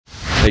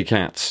Hey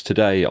cats,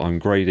 today I'm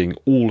grading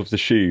all of the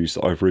shoes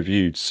that I've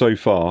reviewed so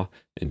far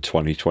in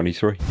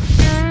 2023.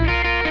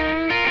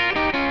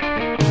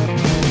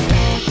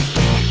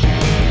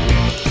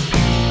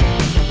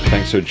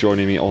 Thanks for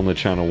joining me on the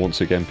channel once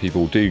again,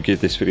 people. Do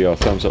give this video a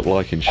thumbs up,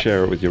 like and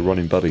share it with your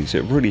running buddies.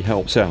 It really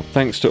helps out.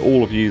 Thanks to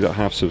all of you that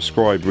have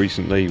subscribed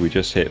recently. We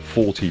just hit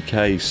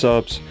 40k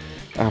subs.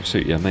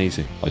 Absolutely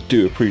amazing. I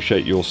do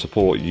appreciate your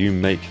support. You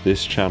make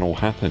this channel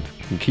happen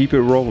and keep it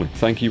rolling.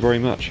 Thank you very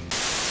much.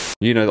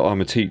 You know that I'm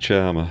a teacher,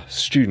 I'm a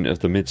student of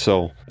the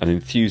midsole, an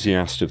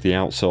enthusiast of the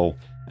outsole,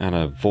 and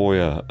a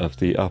voyeur of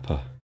the upper.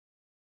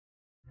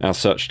 As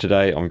such,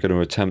 today I'm going to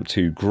attempt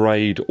to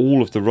grade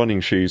all of the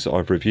running shoes that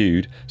I've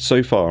reviewed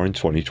so far in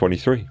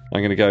 2023.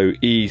 I'm going to go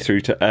E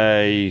through to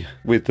A,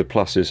 with the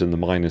pluses and the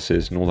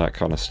minuses and all that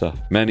kind of stuff.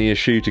 Many a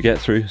shoe to get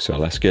through, so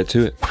let's get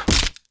to it.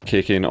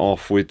 Kicking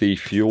off with the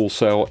Fuel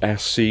Cell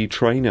SC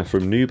Trainer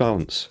from New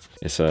Balance.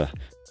 It's a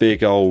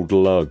big old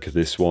lug,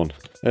 this one.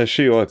 A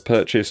shoe I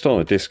purchased on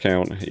a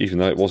discount, even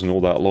though it wasn't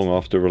all that long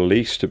after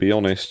release, to be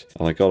honest.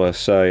 And I gotta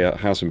say, it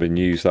hasn't been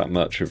used that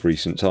much of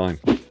recent time.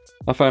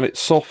 I found it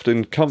soft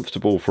and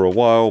comfortable for a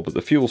while, but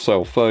the fuel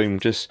cell foam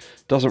just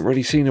doesn't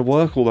really seem to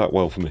work all that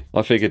well for me.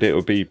 I figured it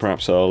would be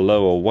perhaps a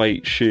lower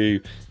weight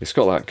shoe. It's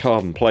got that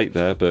carbon plate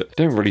there, but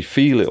don't really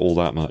feel it all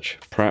that much.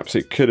 Perhaps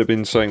it could have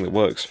been something that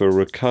works for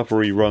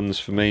recovery runs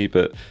for me,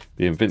 but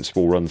the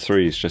Invincible Run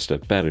 3 is just a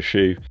better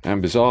shoe.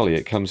 And bizarrely,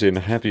 it comes in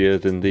heavier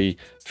than the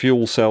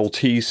Fuel Cell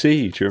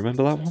TC. Do you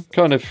remember that one?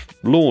 Kind of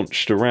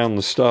launched around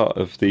the start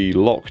of the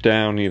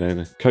lockdown, you know,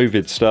 the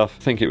COVID stuff.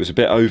 I think it was a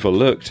bit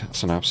overlooked.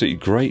 It's an absolutely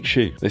great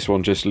shoe. This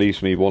one just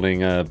leaves me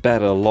wanting a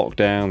better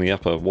lockdown. The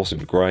upper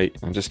wasn't great.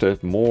 And just a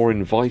more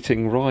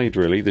inviting ride,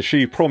 really. The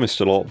shoe promised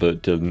a lot,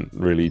 but didn't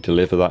really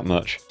deliver that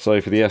much.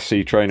 So for the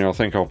SC Trainer, I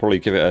think I'll probably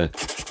give it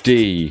a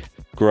D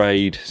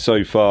grade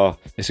so far.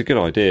 It's a good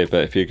idea,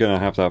 but if you're going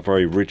to have that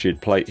very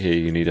rigid plate here,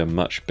 you need a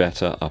much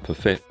better upper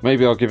fit.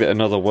 Maybe I'll give it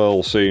another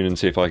whirl soon and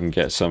see if I can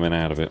get something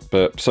out of it,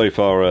 but so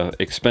far a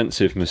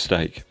expensive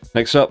mistake.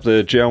 Next up,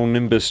 the Gel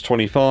Nimbus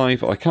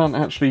 25. I can't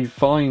actually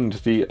find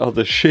the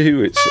other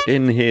shoe. It's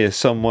in here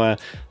somewhere.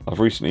 I've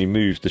recently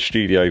moved the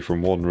studio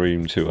from one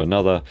room to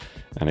another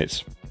and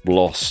it's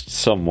lost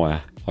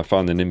somewhere. I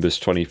find the Nimbus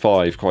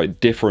 25 quite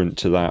different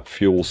to that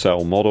fuel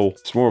cell model.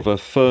 It's more of a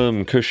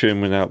firm cushion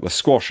without the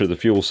squash of the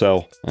fuel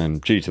cell,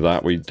 and due to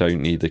that we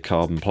don't need the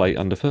carbon plate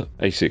underfoot.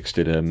 ASICS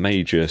did a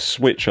major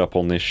switch up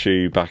on this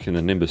shoe back in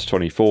the Nimbus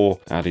 24,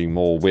 adding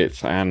more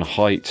width and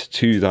height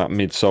to that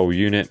midsole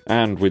unit,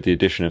 and with the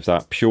addition of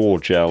that pure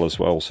gel as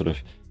well, sort of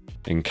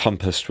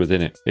encompassed within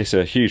it. It's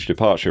a huge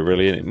departure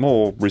really, and it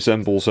more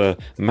resembles a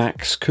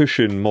max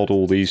cushion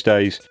model these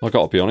days. I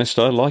gotta be honest,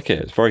 I like it.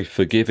 It's very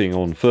forgiving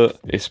on foot.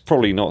 It's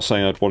probably not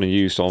something I'd want to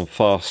use on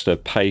faster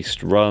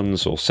paced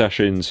runs or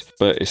sessions,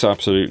 but it's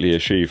absolutely a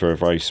shoe for a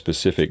very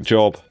specific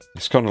job.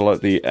 It's kind of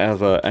like the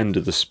other end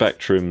of the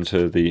spectrum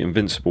to the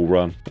Invincible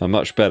Run, a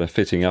much better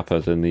fitting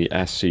upper than the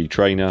SC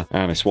Trainer,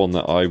 and it's one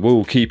that I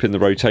will keep in the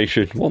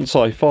rotation once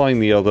I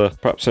find the other.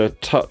 Perhaps a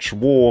touch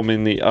warm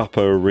in the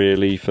upper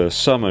really for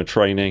summer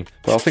training,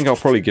 but I think I'll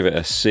probably give it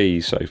a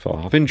C so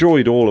far. I've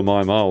enjoyed all of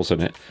my miles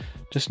in it,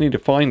 just need to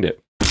find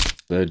it.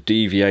 The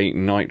DEVIATE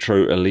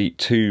Nitro Elite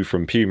 2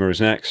 from Puma is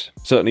next.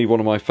 Certainly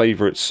one of my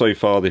favourites so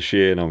far this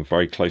year, and I'm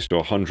very close to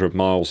 100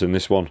 miles in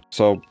this one.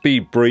 So I'll be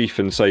brief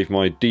and save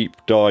my deep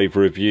dive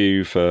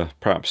review for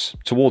perhaps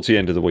towards the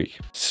end of the week.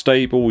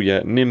 Stable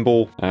yet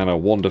nimble, and a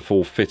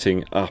wonderful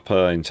fitting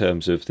upper in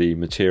terms of the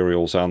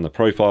materials and the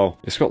profile.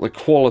 It's got the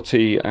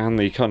quality and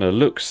the kind of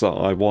looks that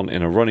I want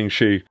in a running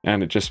shoe,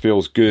 and it just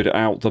feels good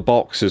out the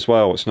box as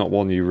well. It's not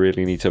one you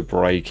really need to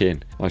break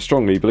in. I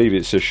strongly believe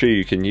it's a shoe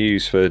you can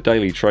use for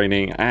daily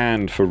training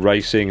and for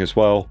racing as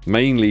well,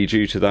 mainly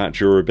due to that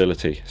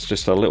durability. It's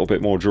just a little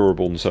bit more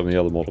durable than some of the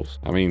other models.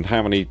 I mean,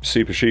 how many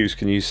super shoes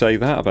can you say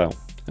that about?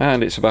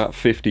 And it's about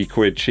 50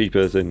 quid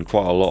cheaper than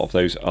quite a lot of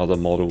those other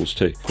models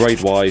too.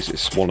 Grade wise,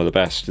 it's one of the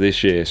best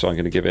this year, so I'm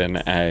going to give it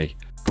an A.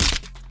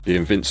 The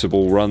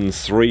Invincible Run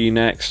 3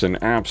 next, an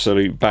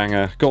absolute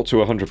banger. Got to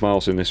 100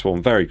 miles in this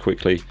one very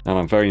quickly, and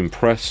I'm very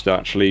impressed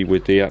actually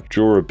with the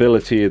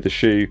durability of the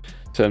shoe.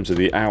 In terms of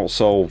the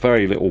outsole,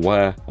 very little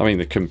wear. I mean,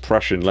 the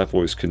compression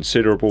level is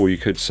considerable. You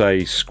could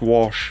say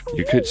squash,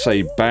 you could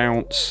say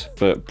bounce,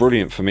 but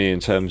brilliant for me in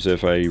terms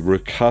of a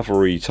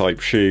recovery type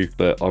shoe.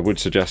 But I would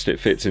suggest it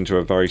fits into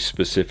a very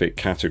specific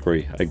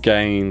category.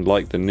 Again,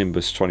 like the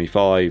Nimbus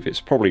 25,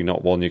 it's probably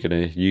not one you're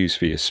going to use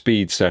for your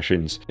speed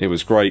sessions. It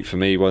was great for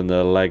me when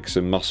the legs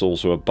and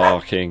muscles were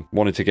barking.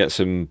 Wanted to get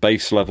some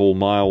base level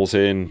miles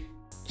in,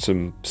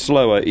 some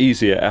slower,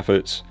 easier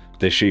efforts.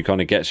 This shoe kind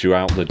of gets you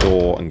out the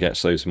door and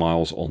gets those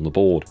miles on the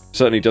board.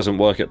 Certainly doesn't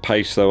work at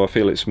pace though. I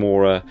feel it's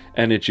more a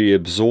energy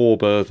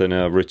absorber than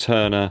a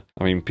returner.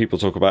 I mean, people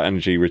talk about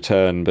energy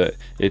return, but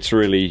it's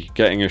really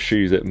getting a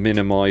shoe that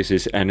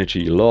minimizes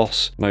energy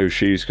loss. No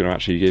shoe's going to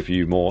actually give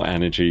you more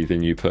energy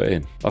than you put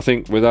in. I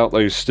think without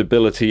those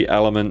stability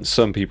elements,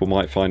 some people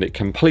might find it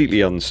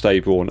completely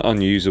unstable and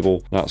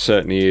unusable. That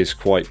certainly is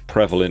quite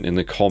prevalent in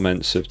the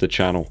comments of the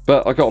channel.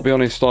 But I gotta be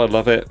honest, I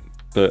love it.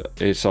 but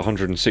it's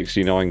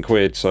 169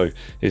 quid, so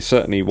it's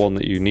certainly one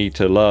that you need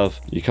to love.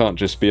 You can't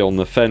just be on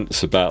the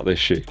fence about this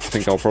shoe. I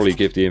think I'll probably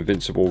give the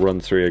Invincible Run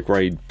 3 a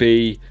grade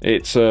B.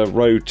 It's a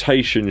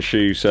rotation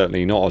shoe,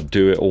 certainly not a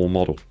do-it-all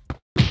model.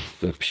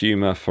 The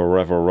Puma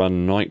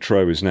FORVERUN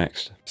NITRO is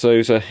next. So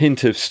there's a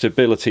hint of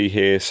stability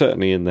here,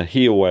 certainly in the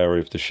heel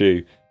area of the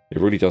shoe. It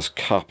really does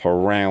cup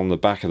around the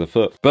back of the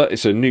foot, but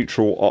it's a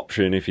neutral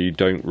option if you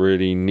don't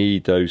really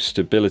need those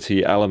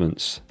stability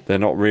elements. They're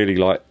not really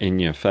like in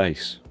your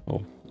face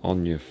or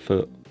on your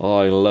foot.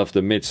 I love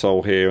the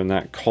midsole here and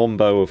that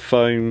combo of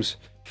foams.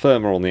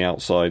 Firmer on the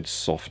outside,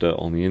 softer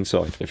on the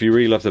inside. If you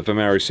really love the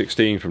Vomero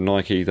 16 from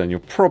Nike, then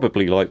you'll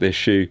probably like this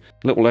shoe.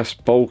 A little less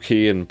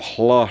bulky and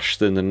plush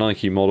than the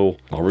Nike model.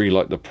 I really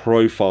like the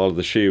profile of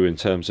the shoe in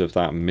terms of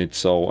that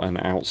midsole and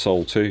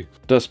outsole too.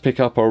 Does pick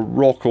up a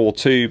rock or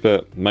two,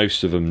 but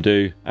most of them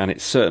do, and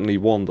it's certainly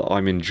one that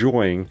I'm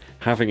enjoying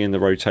having in the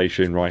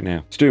rotation right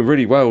now. It's doing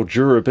really well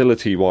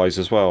durability wise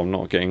as well. I'm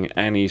not getting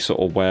any sort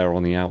of wear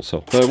on the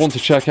outsole. So I want to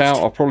check out,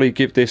 I'll probably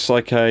give this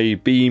like a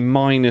B-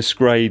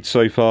 grade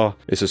so far.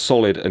 It's a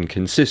solid and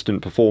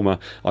consistent performer.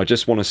 I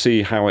just want to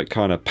see how it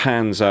kind of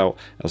pans out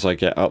as I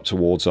get up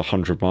towards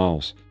 100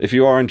 miles. If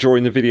you are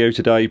enjoying the video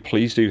today,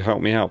 please do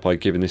help me out by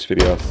giving this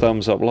video a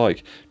thumbs up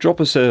like. Drop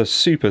us a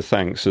super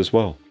thanks as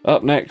well.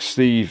 Up next,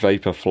 the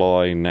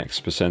VAPORFLY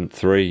Next%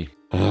 3.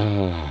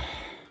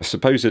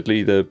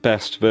 Supposedly the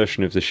best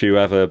version of the shoe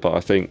ever, but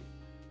I think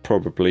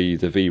probably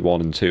the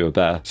V1 and 2 are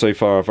better. So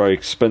far a very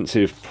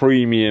expensive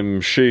premium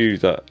shoe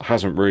that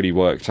hasn't really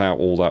worked out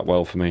all that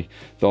well for me.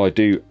 Though I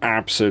do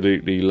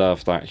absolutely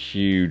love that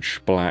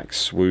huge black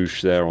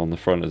swoosh there on the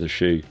front of the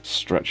shoe,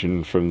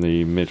 stretching from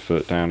the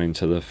midfoot down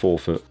into the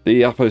forefoot.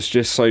 The upper's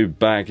just so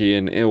baggy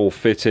and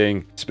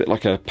ill-fitting. It's a bit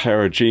like a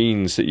pair of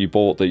jeans that you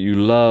bought that you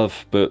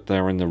love, but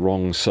they're in the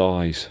wrong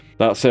size.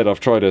 That said, I've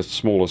tried a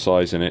smaller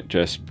size and it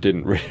just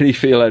didn't really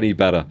feel any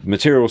better.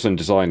 Materials and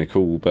design are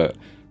cool, but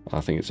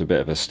I think it's a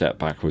bit of a step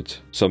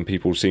backwards. Some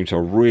people seem to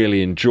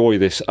really enjoy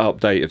this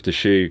update of the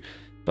shoe,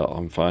 but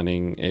I'm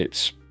finding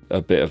it's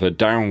a bit of a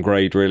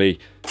downgrade really.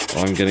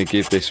 I'm going to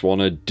give this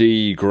one a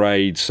D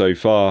grade so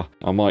far.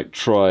 I might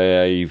try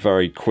a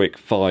very quick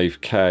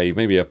 5k,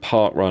 maybe a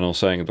park run or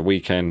something at the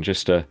weekend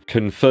just to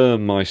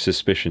confirm my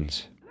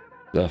suspicions.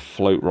 The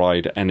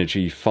FLOATRIDE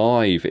Energy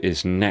 5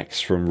 is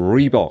next from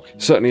Reebok.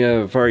 Certainly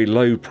a very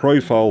low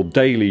profile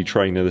daily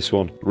trainer, this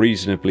one.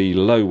 Reasonably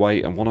low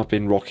weight and one I've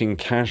been rocking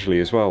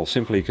casually as well,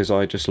 simply because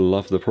I just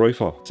love the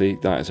profile. See,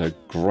 that is a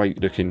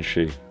great looking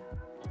shoe.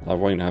 I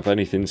won't have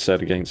anything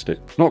said against it.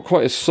 Not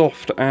quite as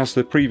soft as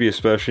the previous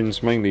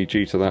versions, mainly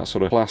due to that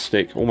sort of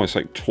plastic, almost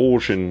like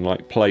torsion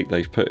like plate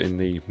they've put in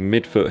the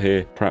midfoot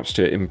here, perhaps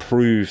to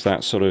improve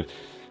that sort of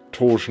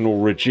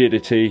torsional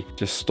rigidity,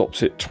 just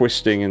stops it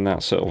twisting in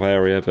that sort of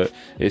area, but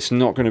it's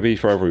not going to be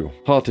for everyone.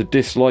 Hard to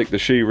dislike the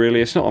shoe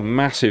really. It's not a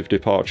massive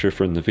departure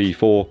from the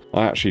V4.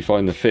 I actually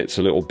find the fits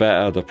a little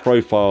better, the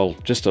profile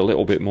just a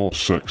little bit more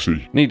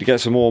sexy. Need to get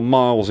some more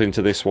miles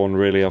into this one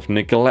really. I've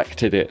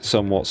neglected it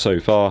somewhat so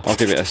far. I'll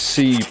give it a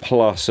C+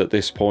 at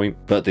this point,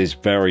 but there's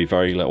very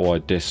little I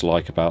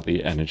dislike about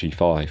the Energy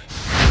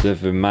 5. The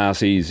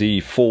VIMAZI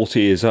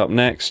Z40 is up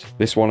next.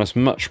 This one has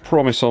much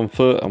promise on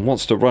foot and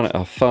wants to run at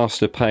a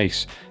faster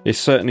pace. It's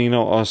certainly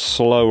not a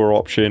slower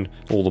option.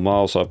 All the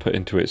miles I put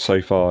into it so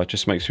far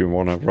just makes me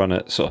want to run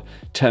at sort of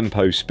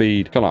tempo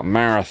speed, kind of like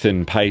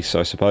marathon pace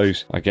I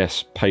suppose. I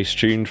guess pace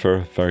tuned for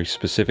a very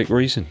specific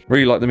reason.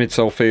 Really like the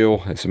midsole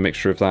feel. It's a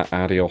mixture of that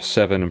Adios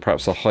 7 and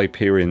perhaps the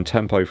Hyperion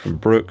Tempo from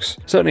Brooks.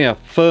 Certainly a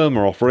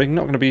firmer offering,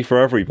 not going to be for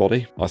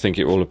everybody. I think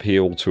it will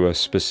appeal to a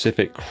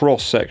specific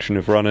cross section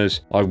of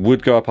runners. I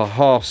would go up a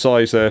half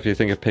size there if you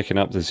think of picking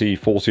up the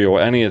Z40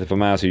 or any of the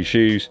VIMAZI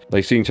shoes.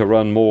 They seem to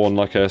run more on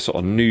like a sort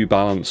of New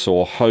Balance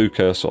or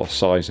Hoka sort of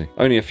sizing.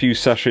 Only a few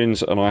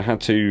sessions and I had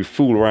to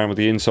fool around with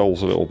the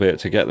insoles a little bit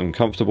to get them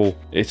comfortable.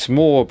 It's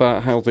more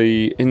about how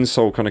the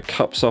insole kind of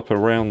cups up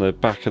around the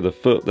back of the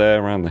foot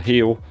there, around the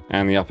heel,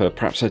 and the upper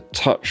perhaps a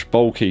touch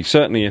bulky,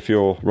 certainly if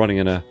you're running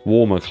in a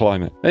warmer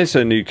climate. There's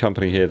a new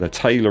company here, they're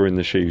tailoring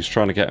the shoes,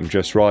 trying to get them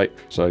just right,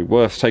 so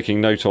worth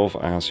taking note of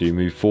as you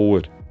move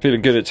forward.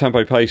 Feeling good at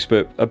tempo pace,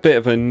 but a bit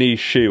of a niche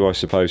shoe I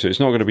suppose, so it's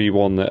not going to be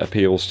one that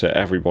appeals to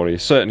everybody.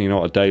 It's certainly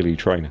not a daily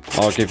trainer.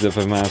 I'll give the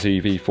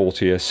VIMAZI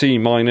V40 a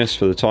C-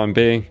 for the time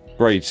being.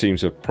 Grade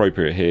seems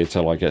appropriate here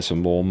till I get some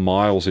more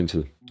miles into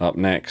them. Up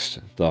next,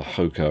 the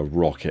Hoka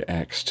Rocket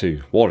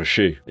X2. What a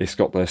shoe. It's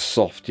got the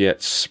soft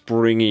yet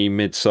springy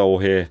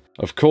midsole here.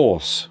 Of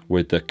course,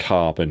 with the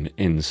carbon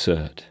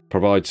insert.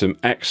 Provides some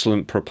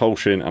excellent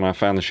propulsion and I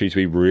found the shoe to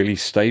be really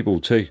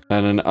stable too.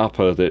 And an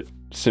upper that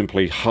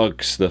simply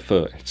hugs the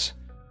foot. It's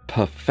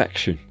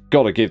perfection.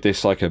 Gotta give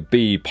this like a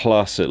B+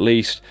 at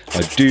least.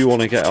 I do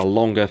want to get a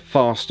longer,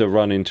 faster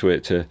run into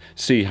it to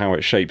see how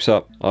it shapes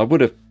up. I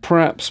would have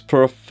perhaps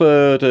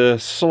preferred a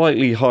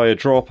slightly higher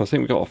drop. I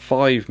think we've got a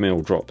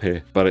 5mm drop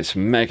here, but it's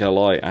mega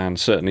light and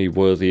certainly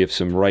worthy of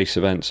some race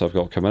events I've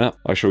got coming up.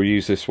 I shall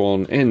use this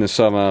one in the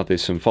summer.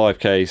 There's some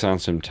 5Ks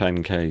and some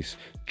 10Ks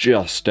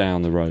just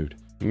down the road.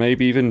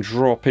 maybe even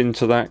drop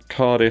into that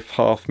Cardiff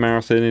half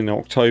marathon in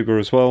October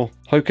as well.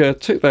 Hoka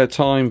took their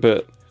time,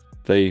 but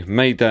they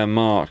made their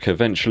mark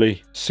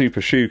eventually.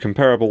 Super shoe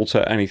comparable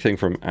to anything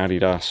from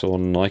Adidas or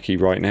Nike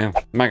right now.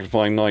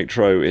 MAGNIFY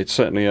Nitro, it's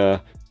certainly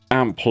a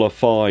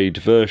amplified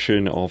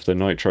version of the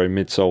Nitro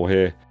midsole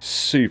here.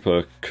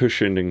 Super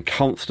cushioned and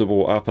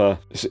comfortable upper.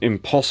 It's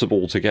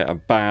impossible to get a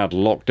bad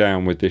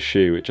lockdown with this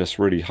shoe. It just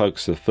really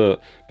hugs the foot,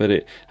 but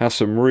it has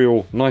some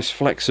real nice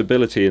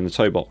flexibility in the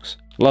toe box.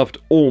 Loved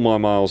all my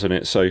miles in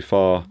it so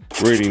far.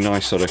 Really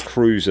nice sort of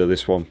cruiser,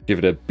 this one. Give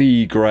it a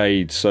B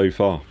grade so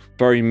far.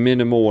 Very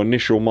minimal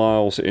initial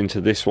miles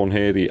into this one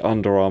here, the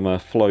Under Armour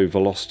Flow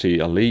Velocity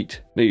Elite.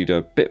 Need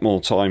a bit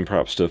more time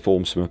perhaps to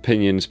form some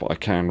opinions, but I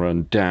can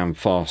run damn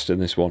fast in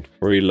this one.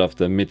 Really love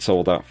the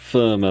midsole, that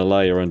firmer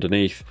layer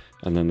underneath,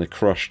 and then the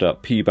crushed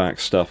up P-back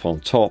stuff on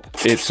top.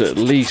 It's at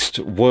least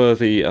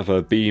worthy of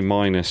a B-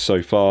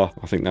 so far.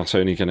 I think that's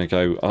only going to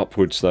go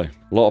upwards though.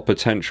 A lot of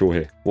potential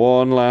here.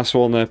 One last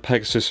one there,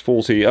 Pegasus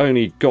 40.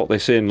 Only got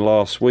this in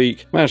last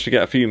week. Managed to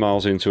get a few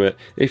miles into it.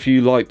 If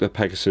you like the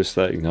Pegasus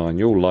 39,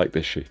 you'll like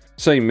this shoe.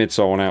 Same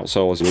midsole and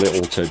outsole as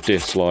little to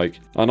dislike.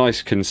 A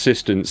nice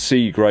consistent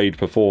C-grade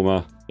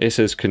performer. It's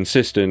as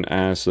consistent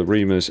as the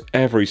Reemers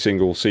every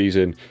single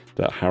season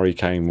that Harry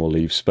Kane will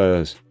leave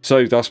Spurs.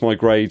 So that's my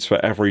grades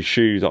for every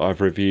shoe that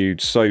I've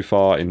reviewed so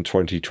far in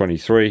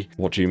 2023.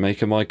 What do you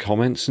make of my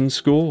comments and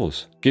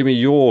scores? Give me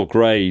your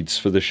grades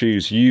for the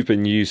shoes you've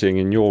been using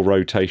in your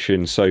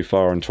rotation so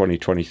far in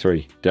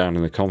 2023 down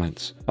in the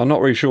comments. I'm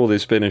not really sure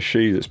there's been a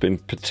shoe that's been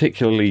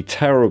particularly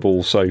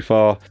terrible so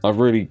far. I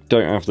really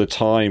don't have the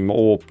time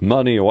or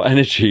money or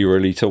energy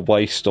really to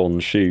waste on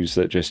shoes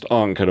that just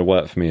aren't going to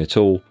work for me at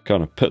all.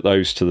 Kind of put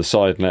those to the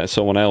side and let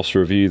someone else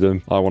review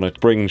them. I want to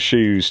bring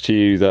shoes to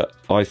you that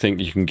I think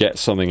you can get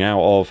something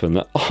out of and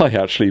that I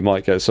actually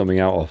might get something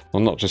out of.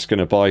 I'm not just going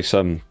to buy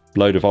some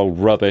load of old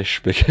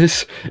rubbish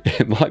because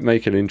it might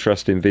make an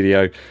interesting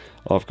video.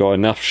 I've got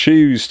enough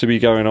shoes to be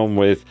going on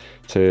with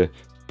to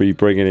be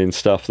bringing in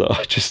stuff that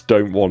I just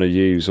don't want to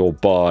use or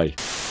buy.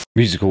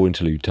 Musical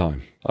interlude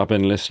time. I've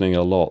been listening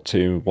a lot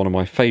to one of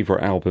my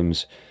favourite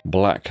albums,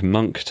 Black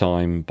Monk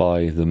Time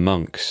by The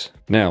Monks.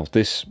 Now,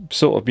 this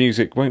sort of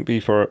music won't be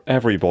for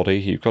everybody.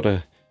 You've got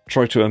to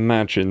try to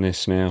imagine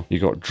this now. You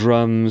got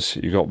drums,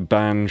 you got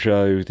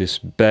banjo, this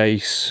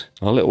bass,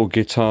 a little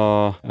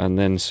guitar, and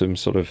then some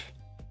sort of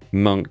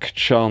monk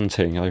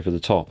chanting over the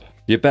top.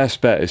 Your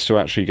best bet is to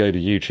actually go to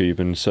YouTube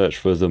and search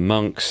for The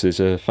Monks. There's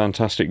a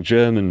fantastic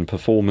German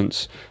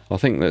performance. I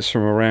think that's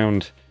from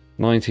around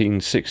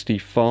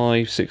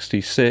 1965,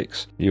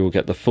 66. You will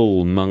get the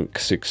full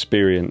Monks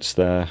experience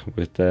there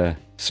with their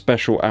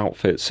special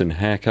outfits and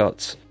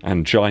haircuts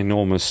and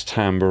ginormous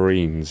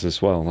tambourines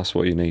as well. That's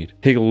what you need.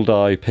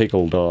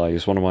 Higgledy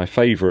is one of my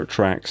favourite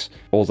tracks.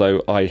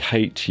 Although I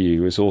Hate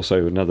You is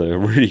also another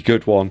really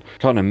good one.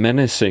 Kind of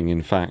menacing,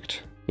 in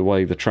fact, the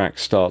way the track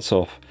starts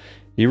off.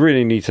 You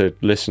really need to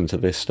listen to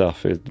this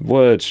stuff.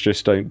 Words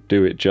just don't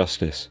do it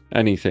justice.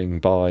 Anything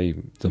by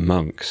The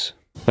Monks.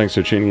 Thanks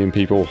for tuning in,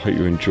 people. Hope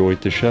you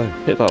enjoyed the show.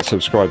 Hit that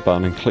subscribe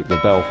button and click the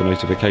bell for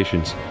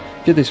notifications.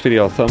 Give this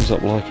video a thumbs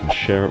up, like, and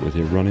share it with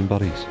your running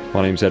buddies.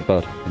 My name's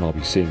Eddbud, and I'll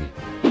be seeing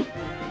you